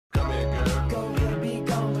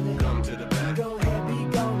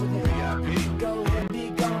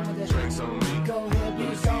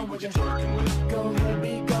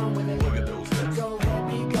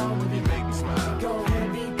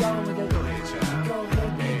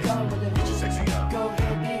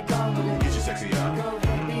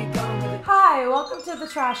to the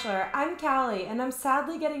TRASHELOR. I'm Callie, and I'm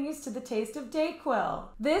sadly getting used to the taste of Dayquil.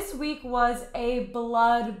 This week was a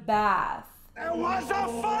bloodbath. It was a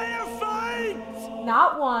firefight!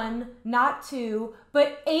 Not one, not two,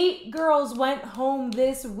 but 8 girls went home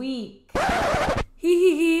this week.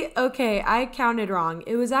 Okay, I counted wrong.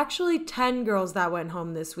 It was actually 10 girls that went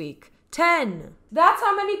home this week. 10! That's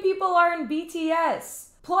how many people are in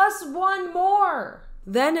BTS. Plus 1 more.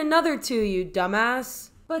 Then another 2, you dumbass.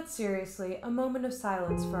 But seriously, a moment of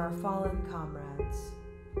silence for our fallen comrades.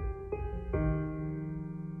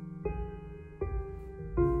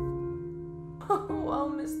 Oh, I'll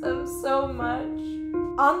miss them so much.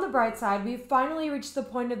 On the bright side, we've finally reached the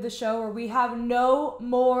point of the show where we have no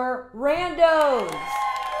more randos.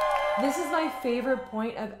 This is my favorite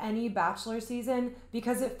point of any Bachelor season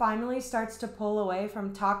because it finally starts to pull away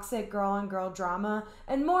from toxic girl-on-girl drama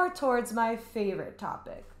and more towards my favorite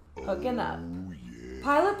topic, hooking up.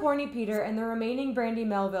 Pilot Porny Peter and the remaining Brandy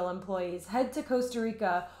Melville employees head to Costa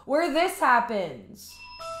Rica where this happens.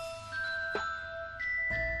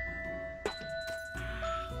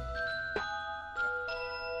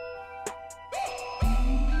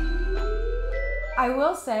 I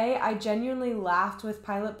will say I genuinely laughed with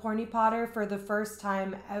Pilot Porny Potter for the first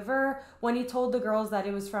time ever when he told the girls that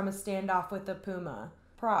it was from a standoff with the puma.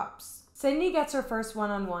 Props. Sydney gets her first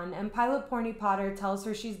one-on-one and Pilot Porny Potter tells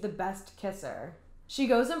her she's the best kisser. She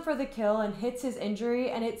goes in for the kill and hits his injury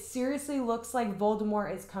and it seriously looks like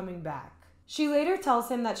Voldemort is coming back. She later tells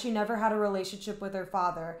him that she never had a relationship with her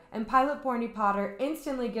father and Pilot Porny Potter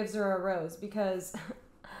instantly gives her a rose because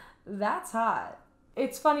that's hot.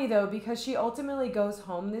 It's funny though because she ultimately goes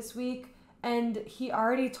home this week and he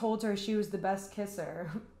already told her she was the best kisser.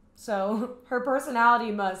 So her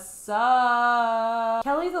personality must suck.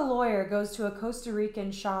 Kelly the lawyer goes to a Costa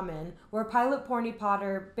Rican shaman where Pilot Porny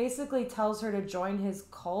Potter basically tells her to join his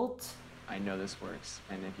cult. I know this works,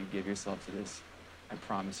 and if you give yourself to this, I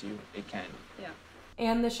promise you it can. Yeah.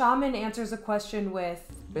 And the shaman answers a question with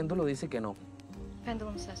Péndulo dice que no.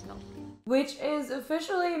 Pendulum says no. Which is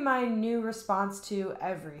officially my new response to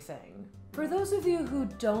everything. For those of you who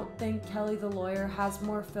don't think Kelly the lawyer has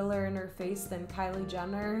more filler in her face than Kylie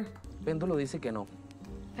Jenner, Péndulo dice que no.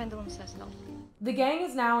 Pendulum says no. The gang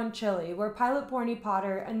is now in Chile, where Pilot Porny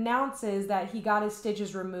Potter announces that he got his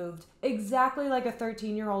stitches removed, exactly like a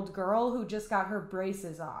 13-year-old girl who just got her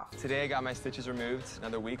braces off. Today I got my stitches removed.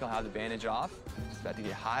 Another week I'll have the bandage off. It's about to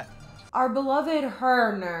get hot. Our beloved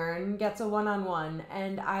Hernern gets a one-on-one,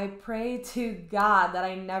 and I pray to God that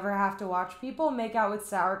I never have to watch people make out with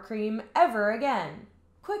sour cream ever again.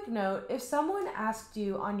 Quick note, if someone asked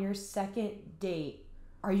you on your second date,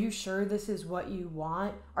 are you sure this is what you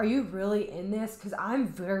want? Are you really in this? Because I'm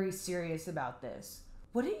very serious about this.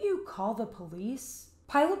 Wouldn't you call the police?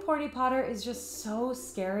 Pilot Porny Potter is just so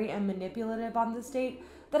scary and manipulative on this date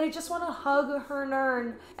that I just want to hug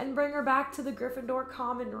Hernern and bring her back to the Gryffindor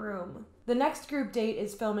common room. The next group date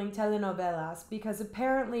is filming telenovelas because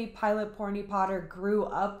apparently Pilot Porny Potter grew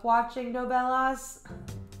up watching novelas.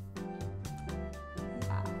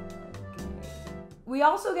 We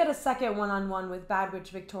also get a second one-on-one with Bad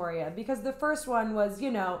Witch Victoria because the first one was,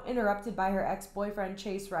 you know, interrupted by her ex-boyfriend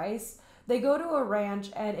Chase Rice. They go to a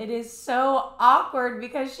ranch and it is so awkward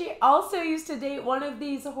because she also used to date one of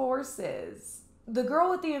these horses. The girl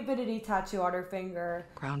with the infinity tattoo on her finger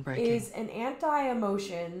is an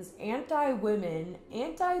anti-emotions, anti-women,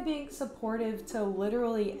 anti-being supportive to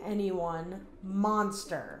literally anyone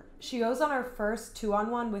monster. She goes on her first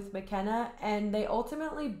 2-on-1 with McKenna and they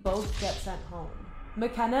ultimately both get sent home.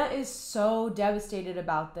 McKenna is so devastated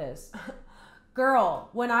about this. Girl,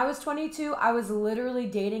 when I was 22, I was literally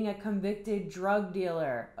dating a convicted drug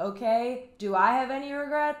dealer, okay? Do I have any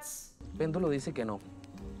regrets? Péndulo dice que no.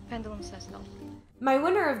 Pendulum says no. My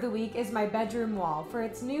winner of the week is my bedroom wall for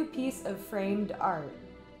its new piece of framed art.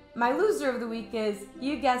 My loser of the week is,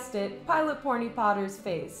 you guessed it, Pilot Porny Potter's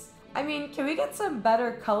face. I mean, can we get some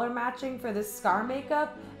better color matching for this scar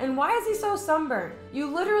makeup? And why is he so sunburned?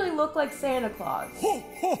 You literally look like Santa Claus.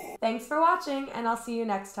 Thanks for watching, and I'll see you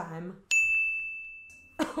next time.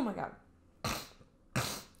 Oh my god.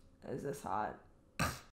 Is this hot?